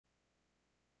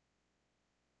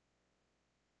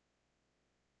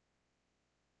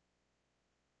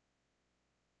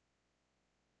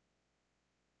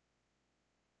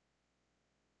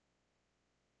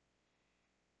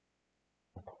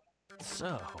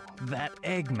So, that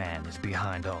Eggman is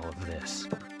behind all of this.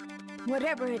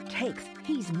 Whatever it takes,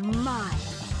 he's mine.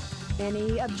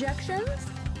 Any objections?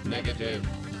 Negative.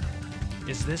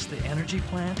 Is this the energy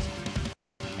plant?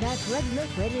 That red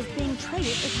liquid is being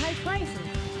traded at high prices.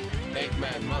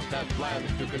 Eggman must have plans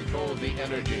to control the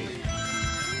energy.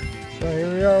 So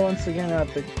here we are once again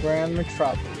at the Grand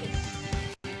Metropolis.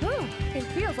 Ooh, it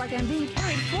feels like I'm being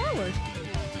carried forward.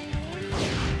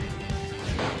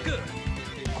 Good.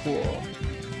 Cool.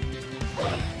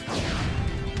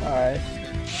 Alright.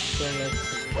 So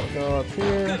let's go up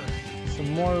here. Good. Some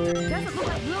more rings. Doesn't look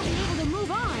like we'll be able to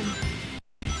move on.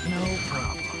 No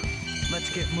problem. Let's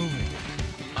get moving.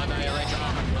 Annihilation.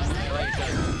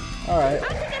 Annihilation. Alright. How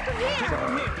did it get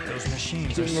from here? Those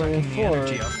machines Keep are sucking moving the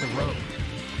energy forward. off the road.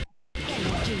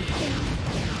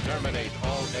 Terminate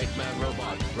all Eggman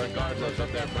robots, regardless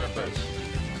of their purpose.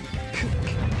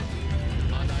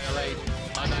 Annihilate.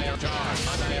 Annihilate jar.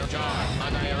 Annihilate jar.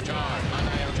 Annihilate jar.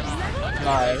 Annihilate jar.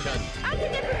 Annihilation. I'll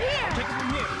take it from here. Take it from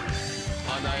here.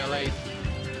 Annihilate.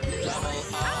 Level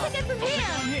I'll up. take it from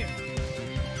here. Here.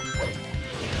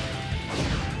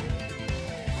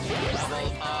 Level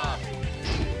up.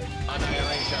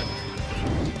 Annihilation.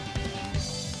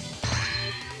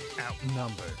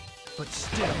 Outnumbered, but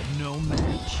still no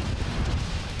match.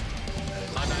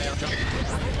 Annihilate jar.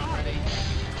 Ready.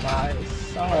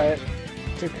 Nice. Alright.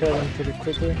 Took care of them pretty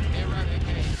quickly.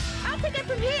 Eradicate. I'll take it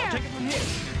from here. Take it from here.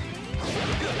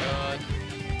 Good.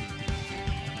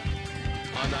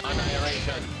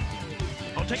 Annihilation.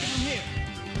 I'll take it from here.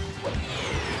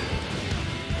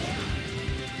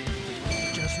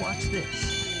 Just watch this.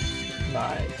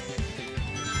 Nice.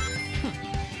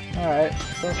 Alright.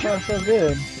 So far so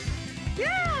good.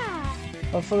 Yeah.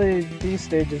 Hopefully these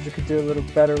stages you could do a little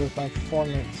better with my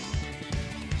performance.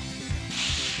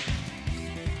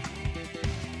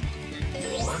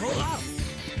 Level up.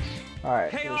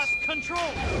 Alright. Chaos control.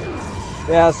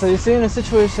 Yeah, so you see in a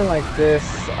situation like this,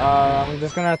 I'm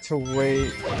just gonna have to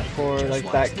wait for like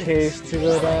that case to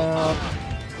go down.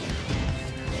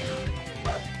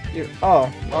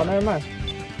 Oh, never mind.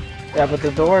 Yeah, but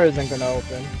the door isn't gonna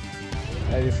open.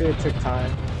 Yeah, you see it took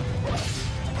time.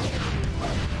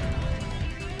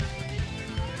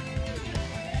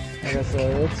 Like I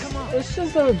said, it's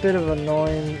just a bit of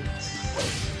annoyance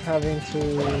having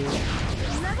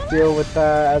to deal with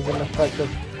that as an effect of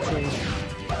Team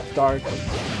Dark,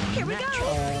 Here we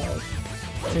go.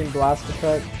 Team Blast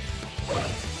effect.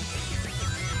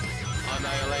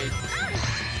 Annihilate.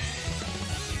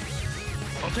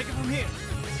 I'll take it from here.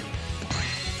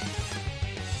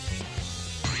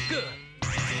 Good.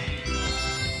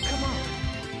 Come on.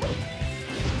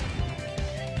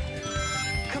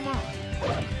 Come on.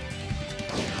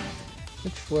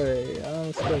 Which way?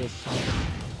 Let's go this way.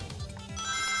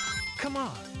 Come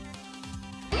on.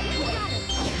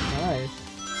 Nice.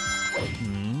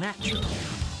 Natural.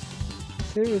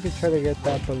 See if we could try to get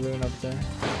that balloon up there.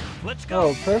 Let's go.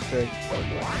 Oh, perfect.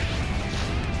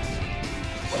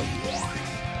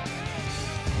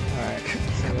 Alright,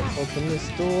 so let's open this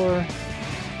door.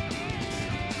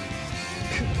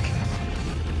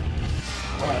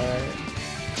 Alright.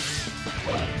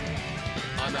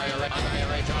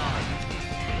 Annihilate jar.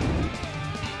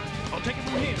 I'll take it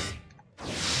from here.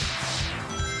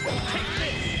 Take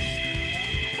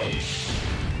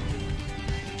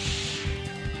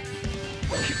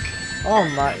Oh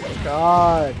my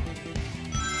god.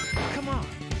 this. Come on.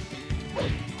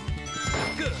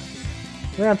 Good.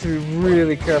 We're gonna have to be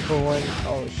really careful when.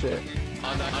 Oh shit.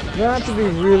 We're gonna have to be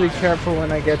really careful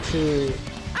when I get to.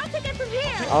 I'll take it from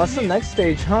here. Oh, it's the next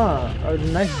stage, huh? Or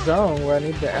the next zone where I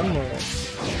need the emerald.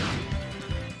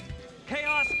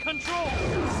 Chaos control.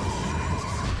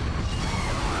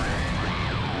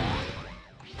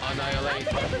 Annihilate.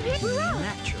 I'll take it from here. We're on.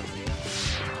 Naturally.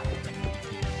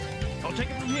 I'll take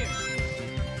it from here.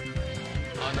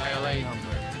 Annihilate.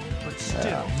 But still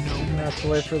Yeah. no I'm gonna match. have to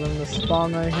wait for them to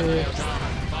spawn right here. Annihilate jar.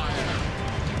 Fire.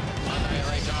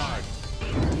 Annihilate jar.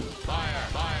 Fire.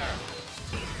 Fire.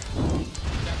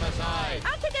 Step aside.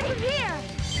 I'll take it from here.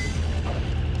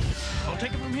 I'll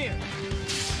take it from here.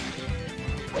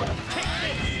 Take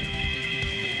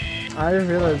this. I just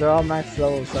realized they're all max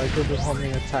level, so I could just help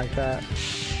me attack that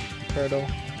turtle.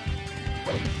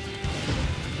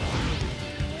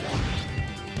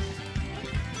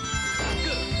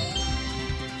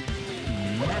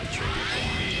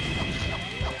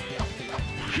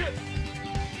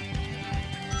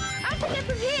 I'll take it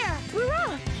from here. We're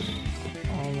on.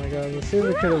 Oh my god, let's see if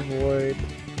we could avoid.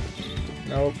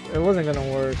 Nope, it wasn't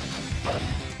gonna work.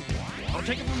 I'll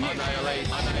take it from here. Annihilate.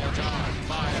 Annihilate jar.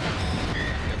 Fire.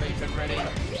 Activation ready.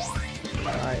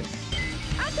 Nice.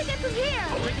 I'll I'll take it from here.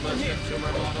 Worthless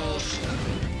consumer models.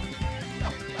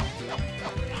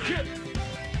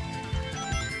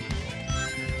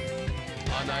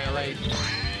 Annihilate.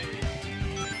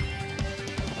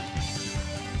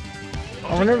 I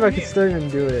wonder if I could still even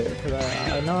do it, because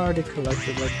I know I already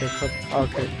collected like a couple.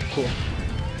 Okay, cool.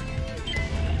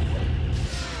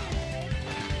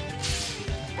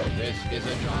 This is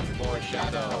a job for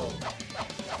Shadow.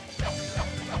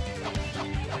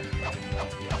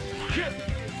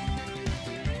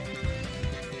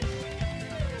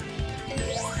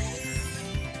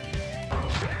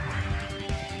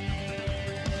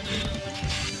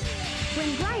 When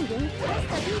grinding, press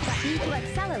the B button to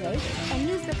accelerate and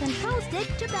use the control stick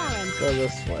to balance. Go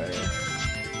this way.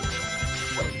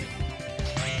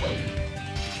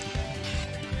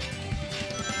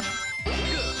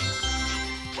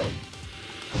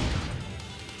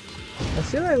 I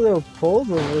see like little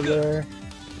poles over there.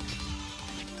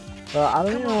 But I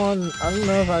don't know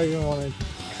if I even want to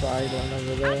try going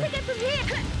over there. I'll take it from here.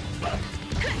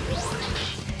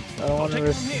 I don't want to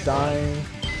risk dying.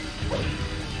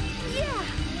 Yeah.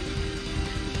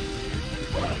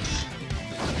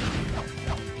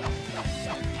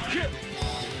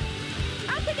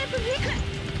 I'll take it from here.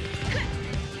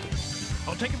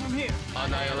 I'll take it from here.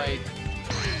 Annihilate.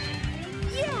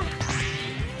 Yeah.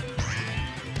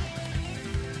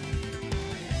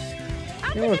 I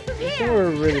think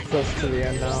we're really close to the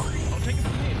end now. I'll take it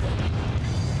from here.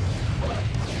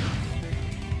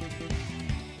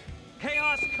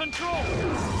 Chaos control.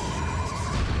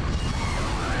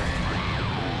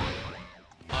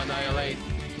 Annihilate.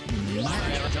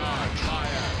 Annihilation.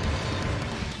 Fire.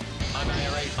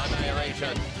 Annihilate.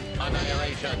 Annihilation.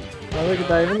 Annihilation. Oh, look at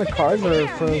that, even the cards are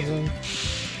frozen.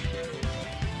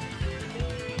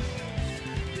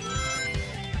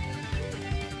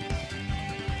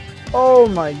 Oh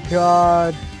my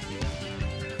god.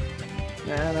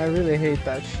 Man, I really hate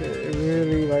that shit. It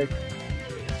really, like,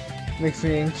 makes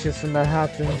me anxious when that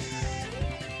happens.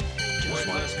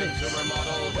 Worthless consumer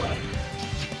models.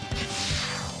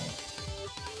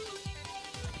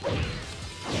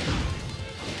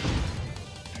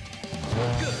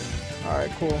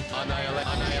 Alright, cool. Annihilate.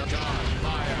 Annihilation.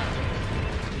 Fire.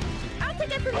 I'll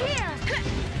take it from here.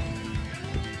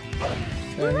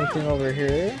 Is there anything over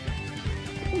here?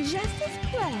 Just as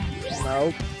planned.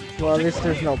 Nope. Well, at least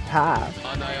there's no path.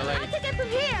 Annihilate. I'll take it from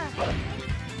here.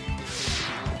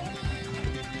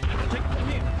 I'll take it from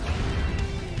here.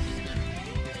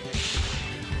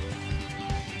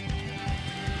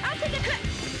 I'll take it.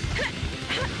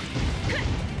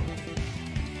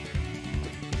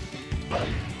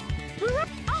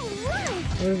 Alright.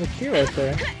 There's a key right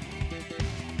there.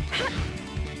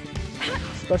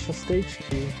 Special stage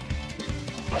key.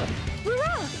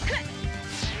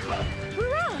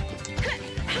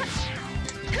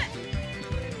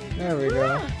 There we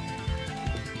go.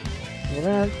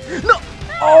 No!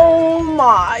 Oh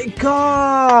my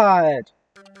god!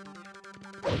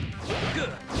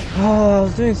 Oh, I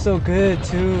was doing so good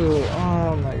too.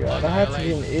 Oh my god, I had to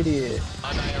be an idiot.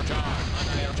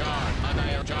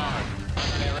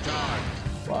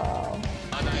 Wow.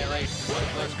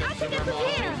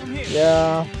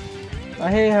 Yeah.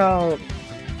 I hate how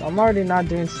I'm already not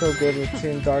doing so good with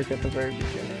Team Dark at the very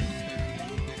beginning.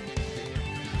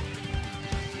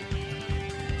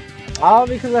 All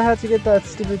because I had to get that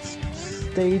stupid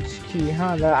stage key,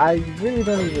 huh? That I really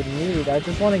don't even need. I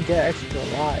just want to get extra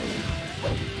lives.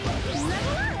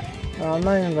 I'm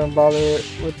not even gonna bother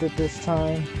with it this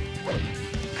time.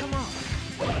 Come on.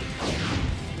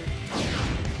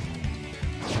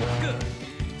 Good.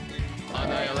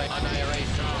 Annihilate.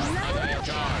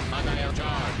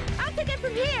 I'll take it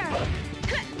from here.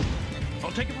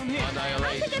 I'll take it from here. I'll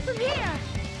Annihilate. take it from here.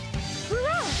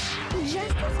 Hurrah!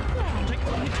 Just as I'll planned. take it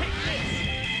from here. Take this.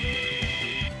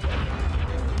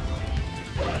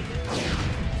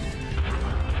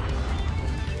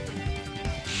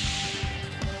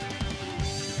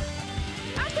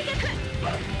 I'll take it.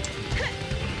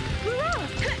 Hurrah!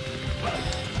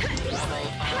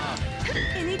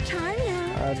 Anytime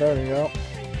now. Alright, there we go.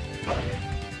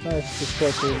 Let's just go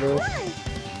through this.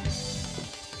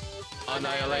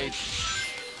 Annihilate.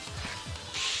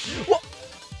 What?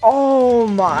 Oh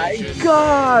my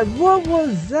god! What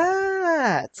was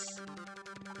that?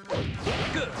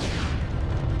 Good.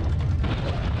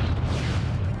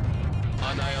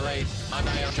 Annihilate.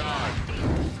 Annihilate.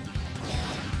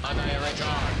 Annihilate.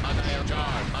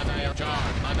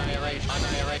 Annihilate.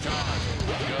 Annihilate.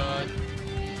 Good.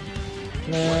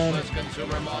 Man, Worthless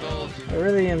consumer models. I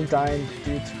really am dying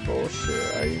due to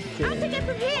bullshit. Are you I'll kidding take it me?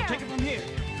 from here. Take it from here.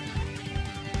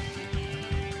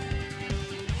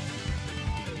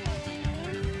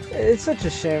 it's such a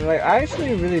shame. Like, I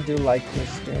actually really do like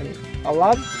this game. A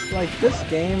lot, like, this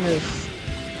game is,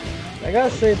 I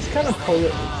gotta say, it's kind of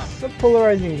it's a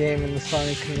polarizing game in the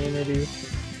Sonic community.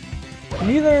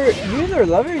 You either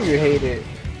love it or you hate it.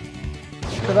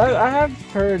 Because I have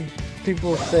heard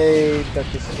people say that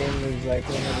this game is like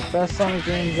one of the best Sonic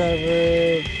games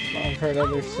ever. I've heard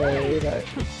others say that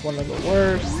it's one of the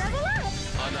worst.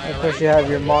 And of course you have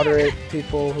your moderate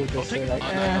people who just say like,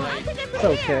 it's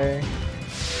okay.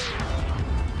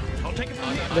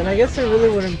 Then I guess it really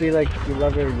wouldn't be like you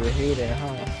love it or you hate it,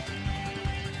 huh?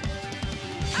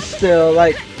 Still,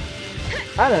 like,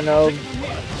 I don't know.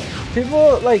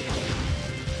 People, like,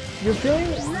 the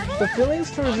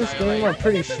feelings towards this game are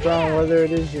pretty strong, whether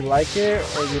it is you like it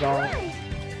or you don't.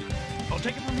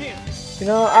 You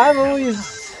know, I've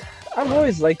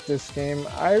always liked this game.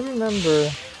 I remember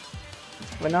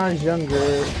when I was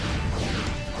younger,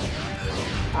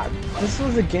 this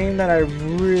was a game that I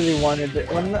really wanted to,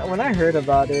 when I heard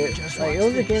about it, like, it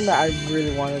was a game that I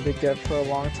really wanted to get for a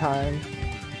long time.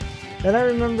 Then I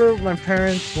remember my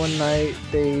parents one night,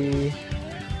 they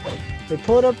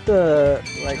pulled up the,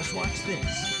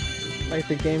 like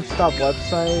the GameStop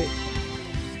website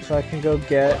so I can go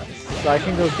get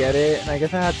it, and I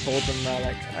guess I had told them that,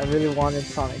 like, I really wanted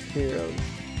Sonic Heroes.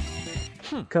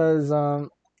 Cause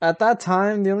at that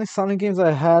time the only Sonic games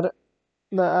I had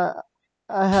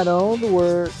owned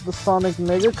were the Sonic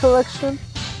Mega Collection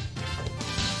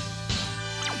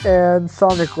and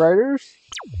Sonic Riders.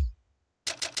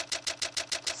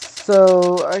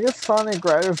 So I guess Sonic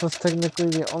Riders was technically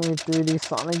the only 3D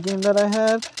Sonic game that I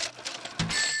had.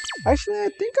 Actually, I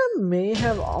think I may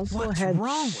have also had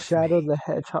Shadow the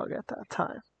Hedgehog at that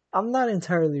time. I'm not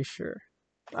entirely sure.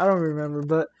 I don't remember,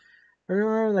 but I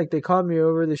remember, like, they called me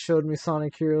over, they showed me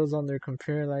Sonic Heroes on their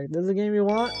computer, like, "This is a game you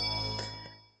want?"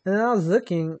 And then I was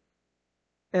looking,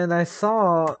 and I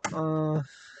saw,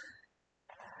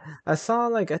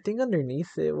 like, I think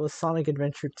underneath it was Sonic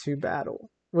Adventure 2 Battle,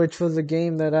 which was a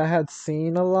game that I had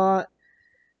seen a lot.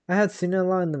 I had seen it a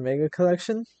lot in the Mega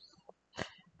Collection.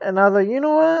 And I was like, you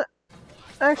know what?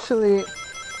 Actually,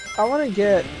 I want to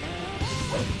get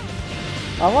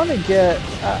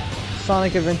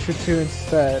Sonic Adventure 2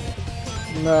 instead.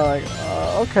 And they're like,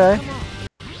 okay.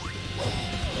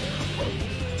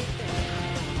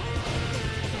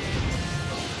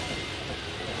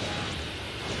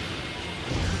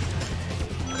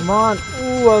 Come on.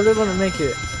 Ooh, I was able to make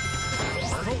it.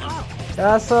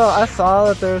 Yeah, so I saw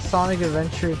that there was Sonic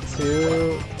Adventure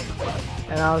 2.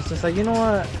 And I was just like, you know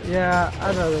what? Yeah,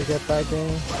 I'd rather get that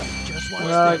game. And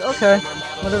they're like, okay,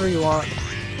 whatever you want.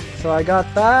 So I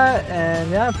got that,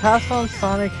 and yeah, I passed on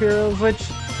Sonic Heroes,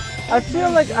 which I feel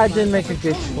like I did make a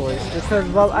good choice, because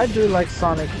while I do like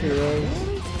Sonic Heroes,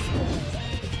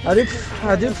 I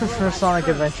do prefer Sonic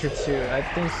Adventure 2. I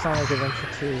think Sonic Adventure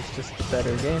 2 is just a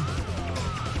better game.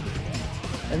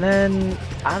 And then,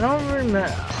 I don't remember,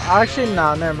 actually,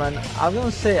 no, never mind. I was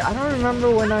gonna say, I don't remember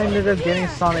when I ended up getting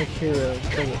Sonic Heroes,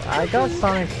 because I got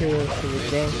Sonic Heroes for the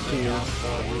Gamecube.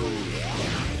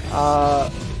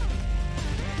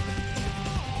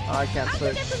 I can't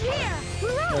switch.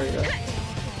 There we go.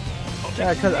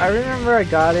 Yeah, because I remember I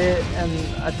got it, and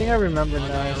I think I remember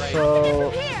now.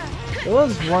 So, it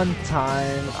was one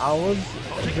time, I was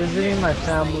visiting my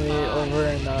family over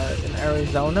in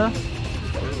Arizona.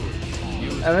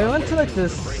 And we went to like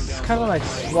this kind of like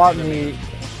swap meet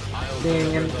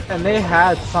thing, and they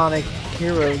had Sonic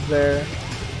Heroes there.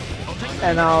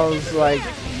 And I was like,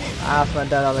 I asked my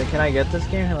dad, I was like, can I get this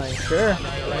game? He's like, sure.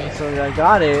 And so I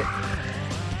got it.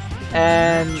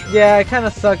 And yeah, it kind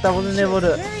of sucked. I wasn't able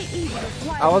to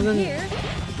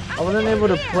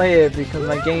play it because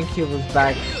my GameCube was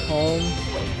back home.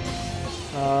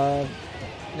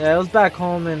 Yeah, it was back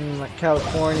home in like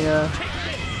California,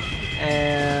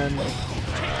 and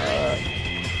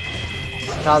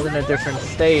I was in a different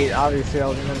state. Obviously, I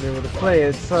wasn't gonna be able to play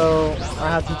it, so I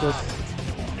had to just,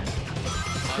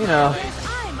 you know,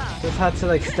 had to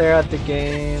like stare at the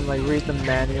game, like read the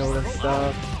manual and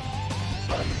stuff,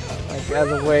 like as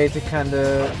a way to kind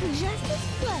of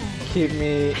keep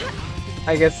me,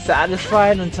 I guess,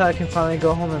 satisfied until I can finally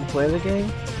go home and play the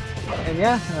game. And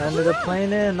yeah, I ended up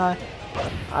playing it, and I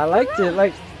liked it.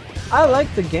 Like, I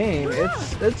like the game.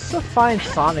 It's a fine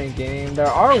Sonic game. There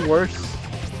are worse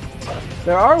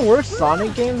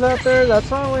Sonic games out there. That's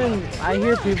why when I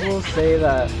hear people say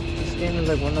that this game is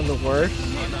like one of the worst,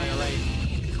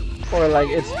 or like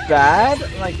it's bad,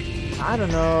 like, I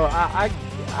don't know.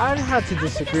 I'd have to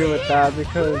disagree with that,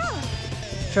 because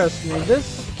trust me,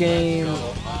 this game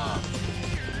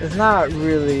is not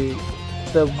really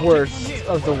the worst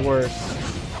of the worst.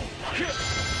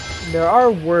 there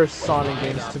are worse Sonic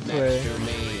games to play.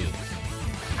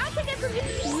 I'll take it from here.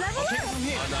 Level up.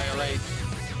 Annihilate.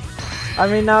 I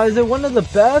mean, now is it one of the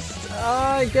best?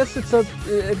 I guess it's up.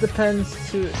 It depends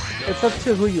to. It's up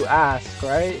to who you ask,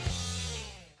 right?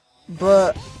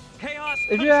 But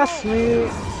if you ask me,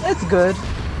 it's good.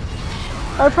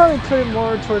 I'd probably put it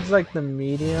more towards like the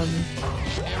medium.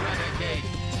 Eradicate.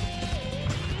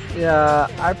 Yeah,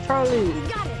 I'd Got it.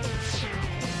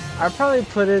 probably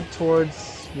put it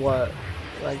towards what,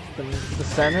 like the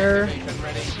center. Activation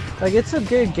ready. Like it's a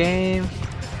good game.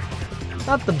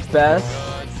 Not the best,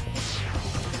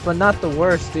 but not the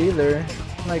worst either.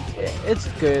 Like it's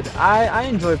good. I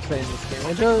enjoy playing this game.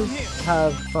 It does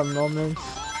have fun moments.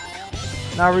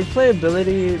 Now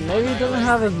replayability, maybe it doesn't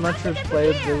have as much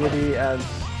replayability as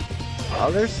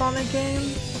other Sonic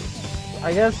games.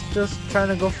 I guess just trying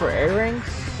to go for A ranks.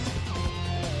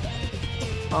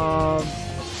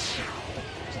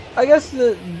 I guess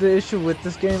the issue with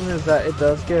this game is that it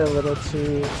does get a little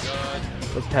too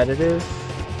repetitive.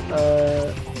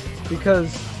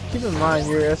 Because keep in mind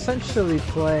you're essentially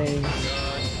playing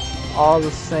all the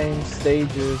same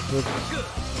stages with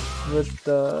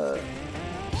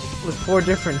 4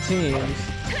 different teams.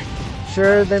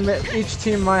 Sure, each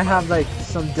team might have like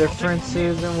some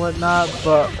differences and whatnot,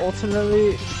 but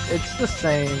ultimately it's the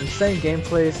same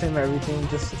gameplay, same everything,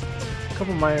 just a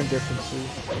couple minor differences.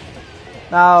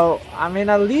 Now, I mean,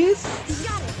 at least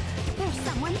There's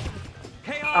someone.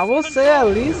 I will say, at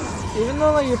least even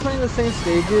though like you're playing the same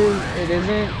stages, it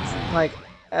isn't like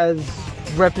as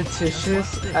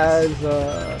repetitious as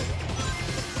the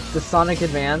Sonic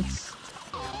Advance.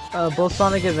 Both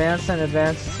Sonic Advance and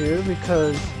Advance 2,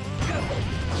 because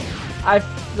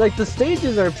like the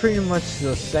stages are pretty much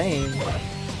the same.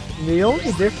 The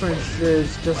only difference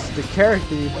is just the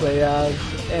character you play as,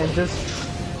 and just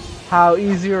how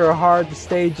easy or hard the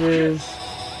stage is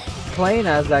playing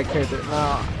as that character.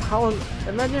 Now,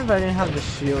 imagine if I didn't have the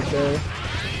shield there.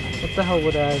 What the hell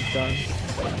would I have done?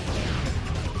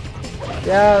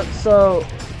 Yeah, so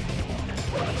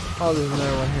oh, there's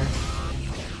another one here.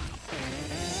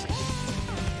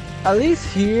 At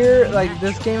least here, like,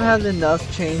 this game has enough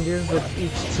changes with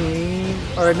each team,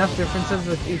 or enough differences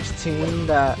with each team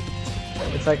that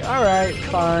it's like, alright,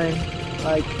 fine.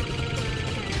 Like,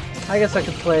 I guess I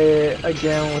could play it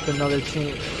again with another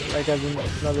team, like as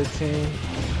another team.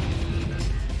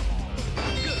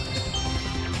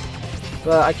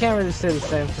 But I can't really say the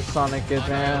same for Sonic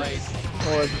Advance,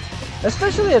 or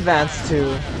especially Advance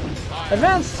 2.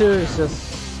 Advance 2 is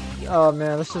just, oh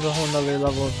man, this is a whole nother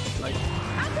level of, like,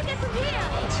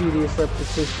 tedious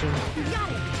repetition.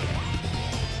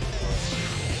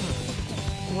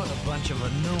 What a bunch of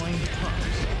annoying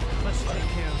punks. Let's take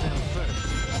care of them first.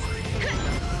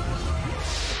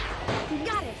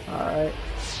 Got it. Alright.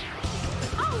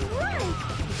 All right.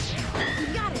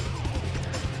 Got it.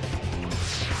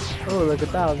 Oh, look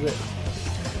at that.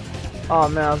 Oh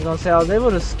man, I was gonna say I was able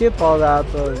to skip all that,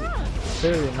 but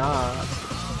clearly not.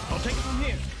 I'll take it from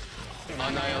here.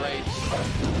 Annihilate.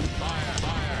 Fire,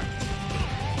 fire.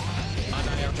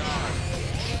 Annihilate.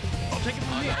 I'll take it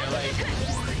from here. Annihilate.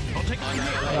 I'll take it from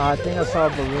here. No, I think I saw a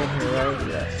balloon here, right?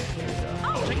 Yes. Here we go.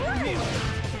 I'll take it from here.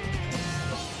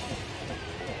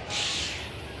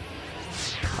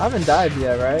 I haven't died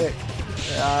yet, right?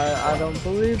 I don't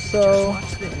believe so.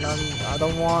 And I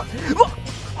don't want.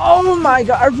 Oh my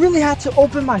god! I really had to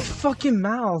open my fucking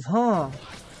mouth, huh?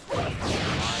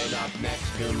 Line up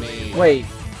next to me. Wait,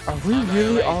 are we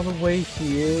really all the way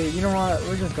here? You know what?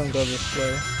 We're just gonna go this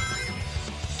way.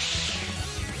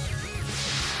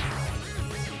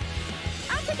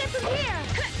 I'll take it from here.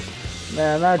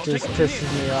 Man, that just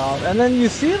pisses me off. And then you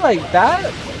see, like,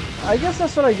 that? I guess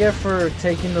that's what I get for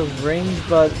taking those rings,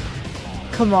 but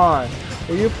come on.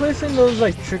 If you're placing those,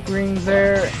 like, trick rings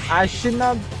there, I should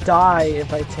not die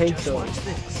if I take those.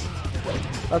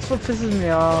 That's what pisses me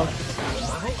off.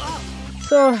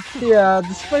 So, yeah,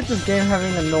 despite this game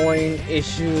having annoying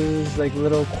issues, like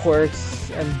little quirks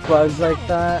and bugs like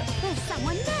that, There's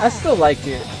someone there. I still like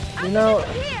it. You know,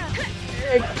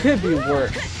 it could be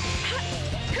worse.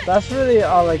 That's really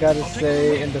all I gotta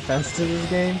say in defense to this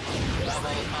game.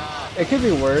 It could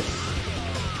be worse.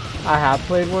 I have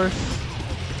played worse.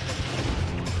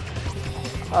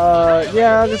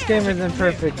 Yeah, this game isn't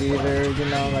perfect either, you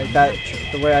know, like that,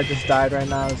 the way I just died right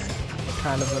now is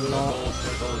kind of annoying.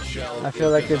 I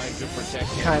feel like it's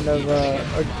kind of a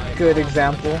good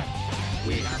example.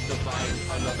 We have to find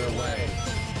another way.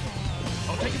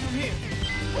 I'll take it from here.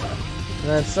 And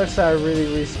then it sucks that I really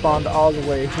respawned all the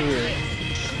way here.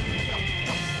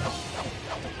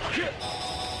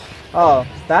 Oh,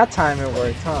 that time it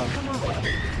worked, huh?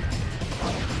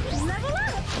 Level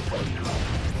up.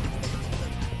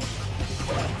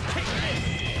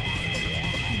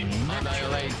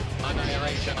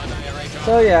 Annihilation. Annihilation.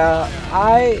 So yeah,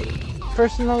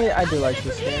 personally I do like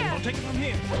this game. I'll take it from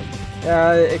here.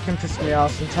 Yeah, it can piss me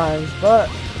off sometimes, but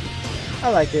I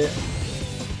like it.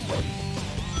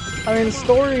 I mean, the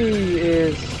story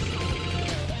is...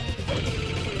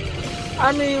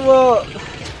 I mean, well,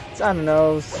 I don't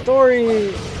know, story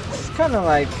is kind of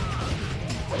like...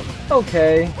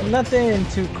 okay, nothing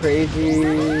too crazy,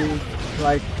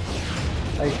 like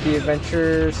the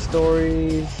adventure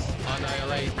stories.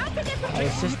 Annihilate.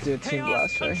 Let's just do a team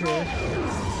blast right here.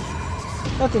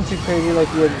 Nothing too crazy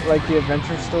like the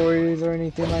adventure stories or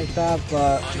anything like that,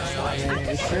 but I mean,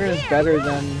 it sure is better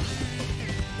than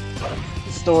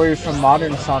stories from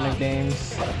modern Sonic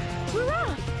games.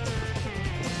 Hurrah!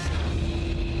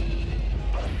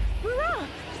 Hurrah!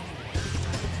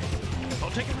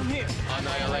 I'll take it from here.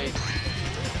 Annihilate.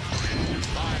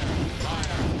 Fire.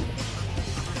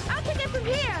 Fire. I'll take it from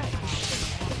here!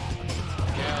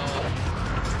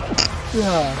 Kill.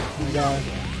 Yeah, oh my god.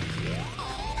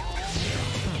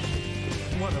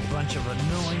 What a bunch of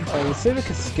annoying. Alright, let's see if we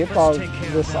can skip all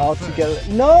this all together.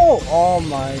 No! Oh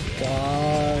my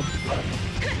god.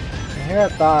 And here I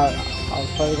thought I was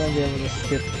probably gonna be able to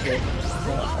skip it,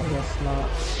 but I guess not.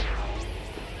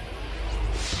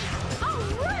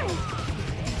 Alright!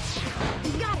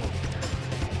 Got it!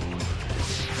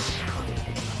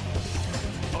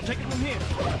 I'll take it from here.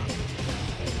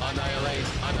 Annihilate.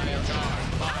 Annihilate.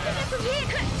 I'll take it from here!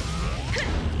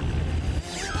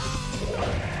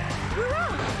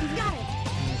 Hurrah! Got it!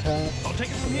 Okay. I'll take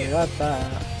it from We here. got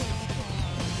that.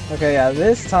 Okay, yeah,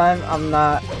 this time I'm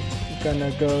not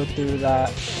gonna go through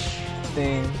that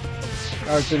thing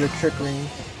or through the trick rings.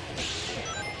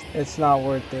 It's not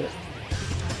worth it.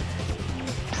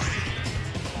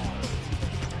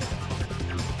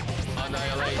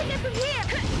 Annihilate. Take it from here!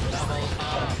 Double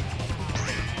up.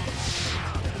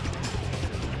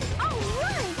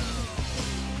 Alright!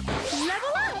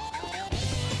 Level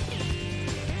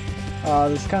up!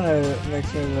 This kind of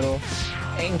makes me a little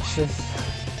anxious.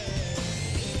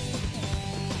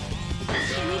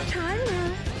 Anytime now.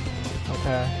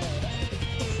 Okay.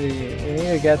 Let's see, we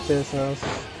need to get this or else.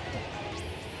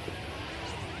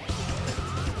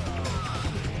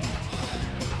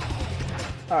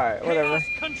 Alright, whatever.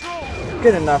 Chaos control.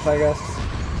 Good enough, I guess.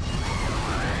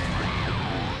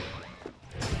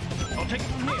 I'll take it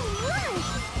from here. Alright!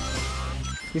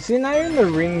 You see, not even the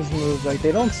rings move, like,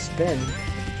 they don't spin.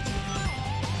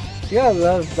 You gotta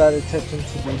love that attention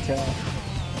to detail.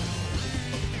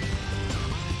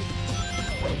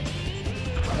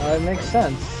 It makes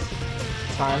sense.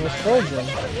 Time is frozen,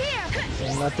 so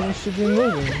nothing should be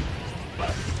moving.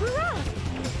 Hurrah!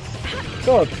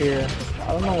 Go up here. I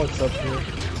don't know what's up here.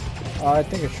 Oh, I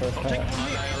think it's shortcut.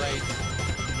 Annihilate.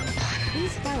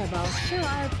 These fireballs sure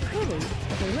are pretty,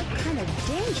 but they look kind of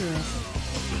dangerous.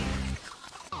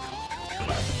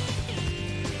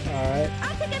 Alright,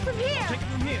 I'll take it from here! Take it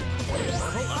from here.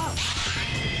 Pull up.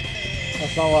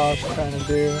 that's not what I was trying to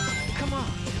do. Come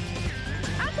on.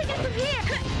 I'll take it from here!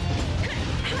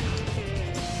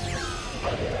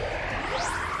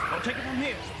 I'll take it from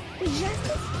here. Just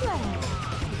as well.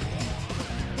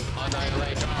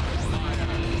 Annihilate. Fire.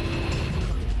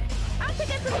 I'll take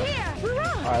it from here!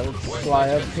 Hurrah! Alright, let's fly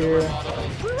up here.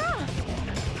 Hurrah!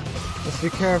 Let's be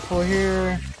careful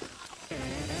here.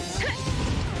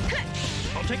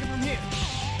 I'll take it from here.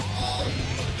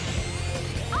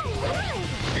 Alright!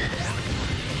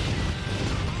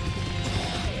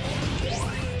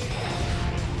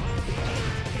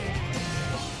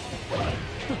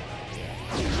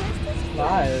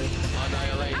 Nice.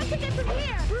 Annihilate. I'll take it from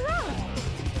here! Hurrah!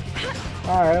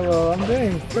 Alright, well, I'm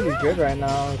doing pretty good right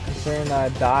now, considering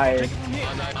that I died. Take it from here.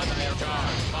 Annihilate.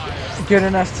 Fire. Good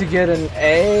enough to get an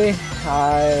A?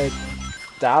 I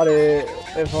doubt it.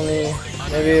 If only,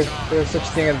 maybe if there's such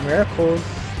thing as miracles.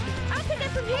 I'll take it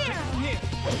from here! From here.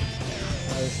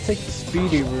 Let's take the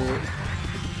speedy route.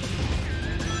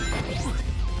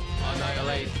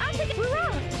 Annihilate. I'll take it!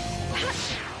 Hurrah!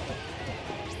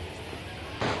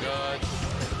 Good.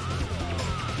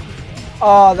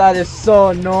 Oh, that is so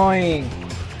annoying.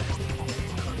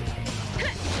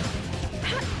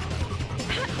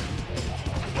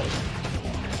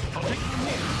 I'll take it from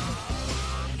here.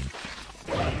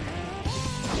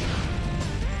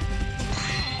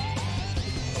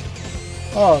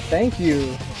 Oh, thank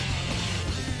you.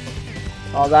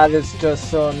 Oh, that is just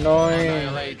so annoying.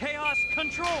 Annihilate. Chaos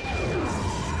control.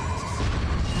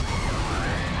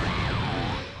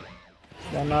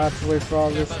 Yeah, now I have to wait for all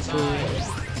this to,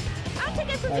 I'll take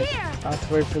it from like, here! I have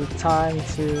to wait for the time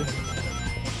to,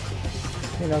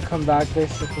 you know, come back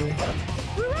basically.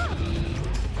 Hurrah!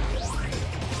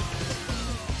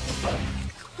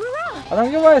 Hurrah! I don't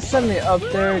get why it sent me up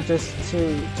there just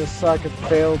so I could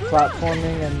fail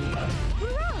platforming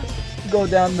and go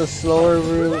down the slower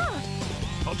route.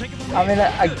 I mean,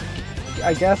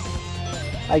 I guess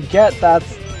I get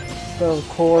that's the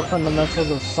core fundamentals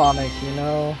of Sonic, you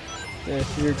know?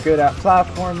 If you're good at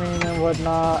platforming and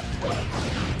whatnot,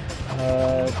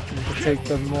 you can take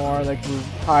the more like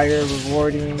higher,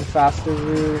 rewarding, faster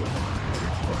route.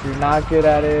 If you're not good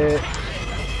at it,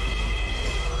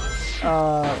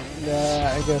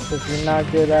 yeah, I guess if you're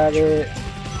not good at it,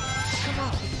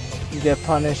 you get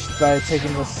punished by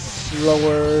taking the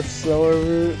slower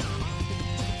route.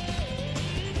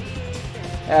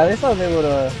 Yeah, at least I was able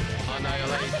to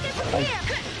like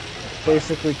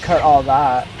basically cut all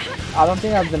that. I don't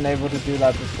think I've been able to do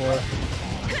that before.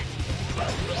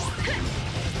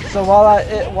 So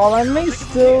while I may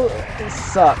still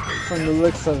suck from the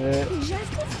looks of it,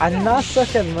 I did not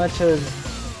suck as much as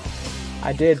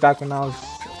I did back when I was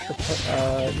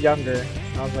younger.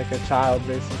 I was like a child,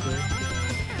 basically.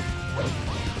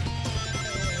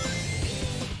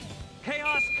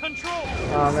 Chaos control.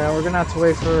 Oh man, we're gonna have to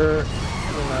wait for the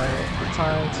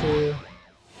time to.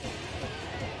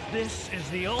 This is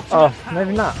the ultimate. Oh,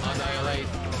 maybe not. Annihilate.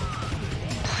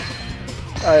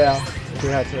 Oh yeah, we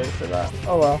had to wait for that.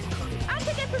 Oh well. I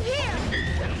can get from here.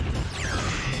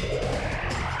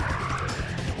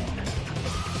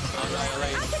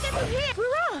 Annihilate. I can get from here.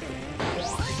 We're off.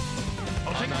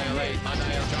 Annihilate.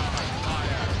 Annihilate.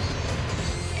 Fire.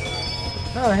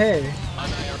 Oh hey.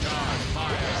 Annihilate.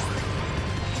 Fire.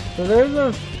 So there's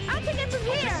a. I can get from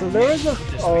here. So there is a.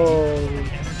 Oh.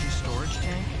 Energy storage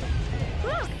tank.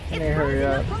 Look, Can you hurry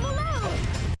up? from below.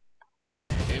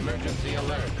 Emergency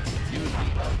alert. Use the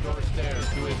outdoor stairs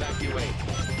to evacuate.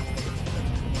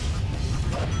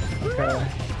 Okay.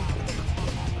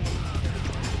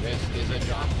 This is a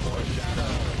job for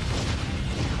Shadow.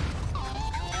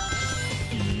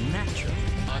 Natural.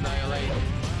 Annihilate.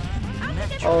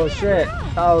 Oh shit.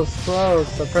 That was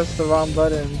close. I pressed the wrong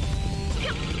button. These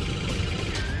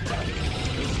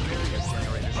barrier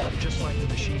generators are just like the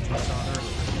machines we saw earlier.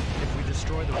 If we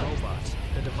destroy the robots,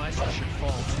 the devices should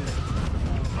fall too.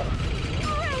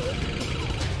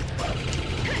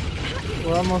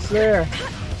 We're almost there.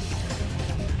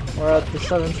 We're at the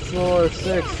 7th floor.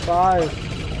 6, 5,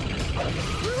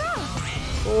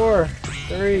 4,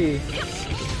 3.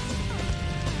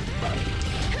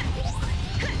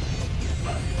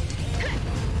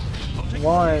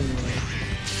 1.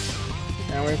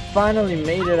 And we finally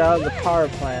made it out of the power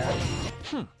plant.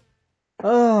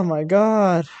 Oh my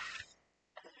god.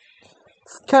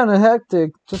 It's kind of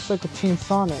hectic, just like a Team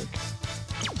Sonic.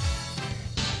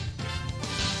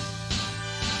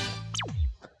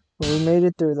 But we made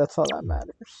it through, that's all that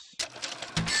matters.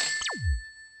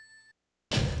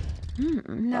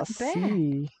 Not bad.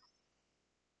 See.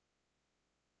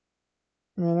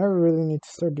 Man, I really need to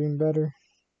start doing better.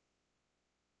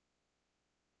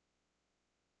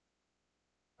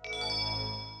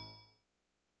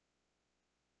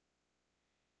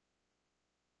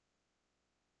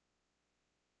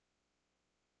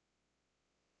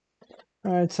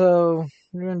 Alright, so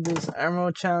we're gonna do this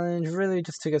Emerald Challenge, really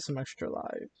just to get some extra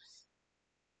lives.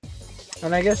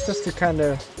 And I guess just to kind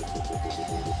of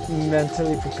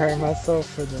mentally prepare myself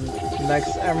for the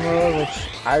next Emerald, which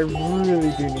I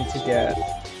really do need to get.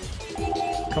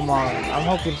 Come on,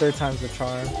 I'm hoping 3rd time's the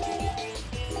charm.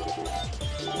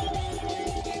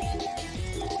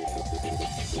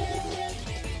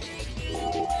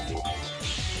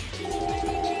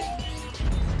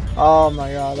 Oh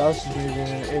my god, that was just me being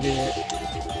an idiot.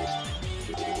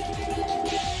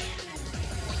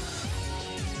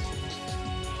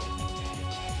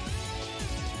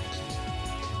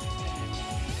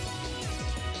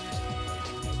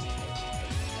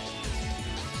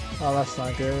 Oh, that's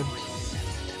not good.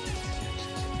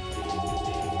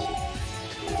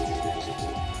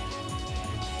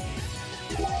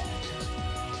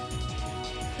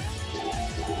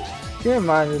 Keep in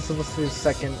mind, it's supposed to be the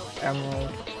 2nd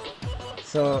Emerald.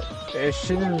 So, it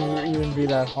shouldn't even be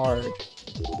that hard.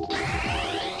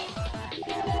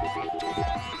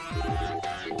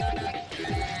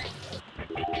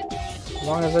 As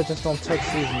long as I just don't touch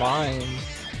these mines.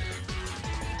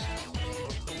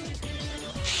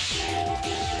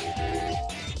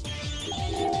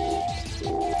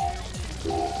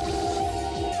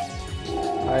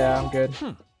 Oh yeah, I'm good.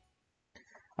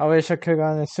 I wish I could have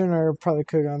gone it sooner, probably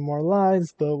could have gotten more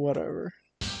lives, but whatever.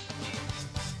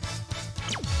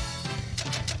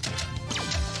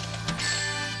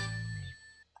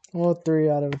 Well, 3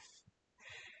 out of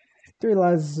 3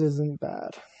 lives isn't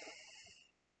bad.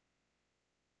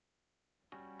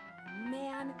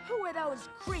 Man, who are those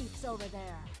creeps over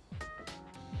there?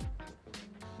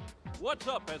 What's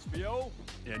up, SBO?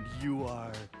 And you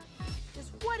are...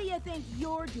 Just what do you think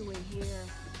you're doing here?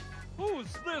 Who's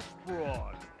this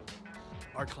broad?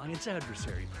 Our client's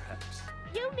adversary, perhaps.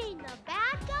 You mean the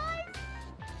bad guys?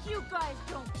 You guys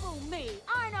don't fool me.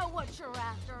 I know what you're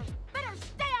after. Better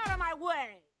stay out of my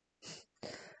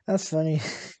way. That's funny.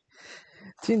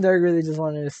 Team Dark really just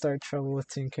wanted to start trouble with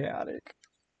Team Chaotix.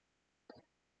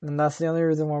 And that's the only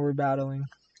reason why we're battling.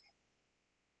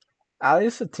 At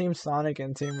least with Team Sonic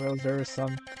and Team Rose, there was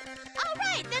some...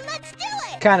 Alright, then let's do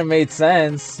it! Kind of made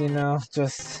sense, you know,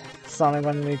 just Sonic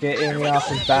wanted to get Amy off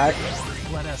his back.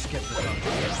 Let us get the dog.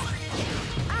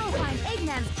 I'll find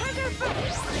Eggman's treasure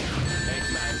first!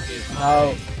 Eggman is Oh.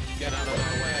 mine. Get out of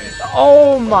our way.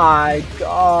 Oh my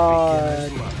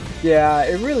god. Yeah,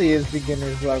 it really is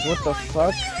beginner's luck. What the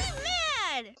fuck? Really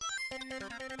mad!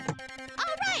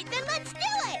 Alright, then let's do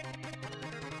it!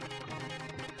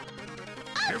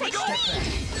 Here we go! Let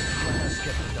us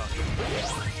get the dog.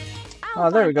 Oh,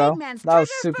 there we go. Eggman's That was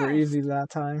treasure super first. easy that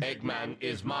time. Eggman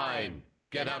is mine.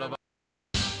 Get out of our...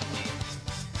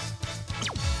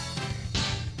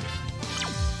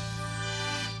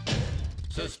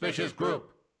 Suspicious group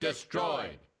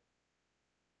destroyed.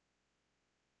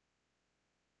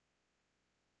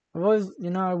 I've always, you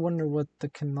know, I wonder what the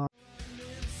cannot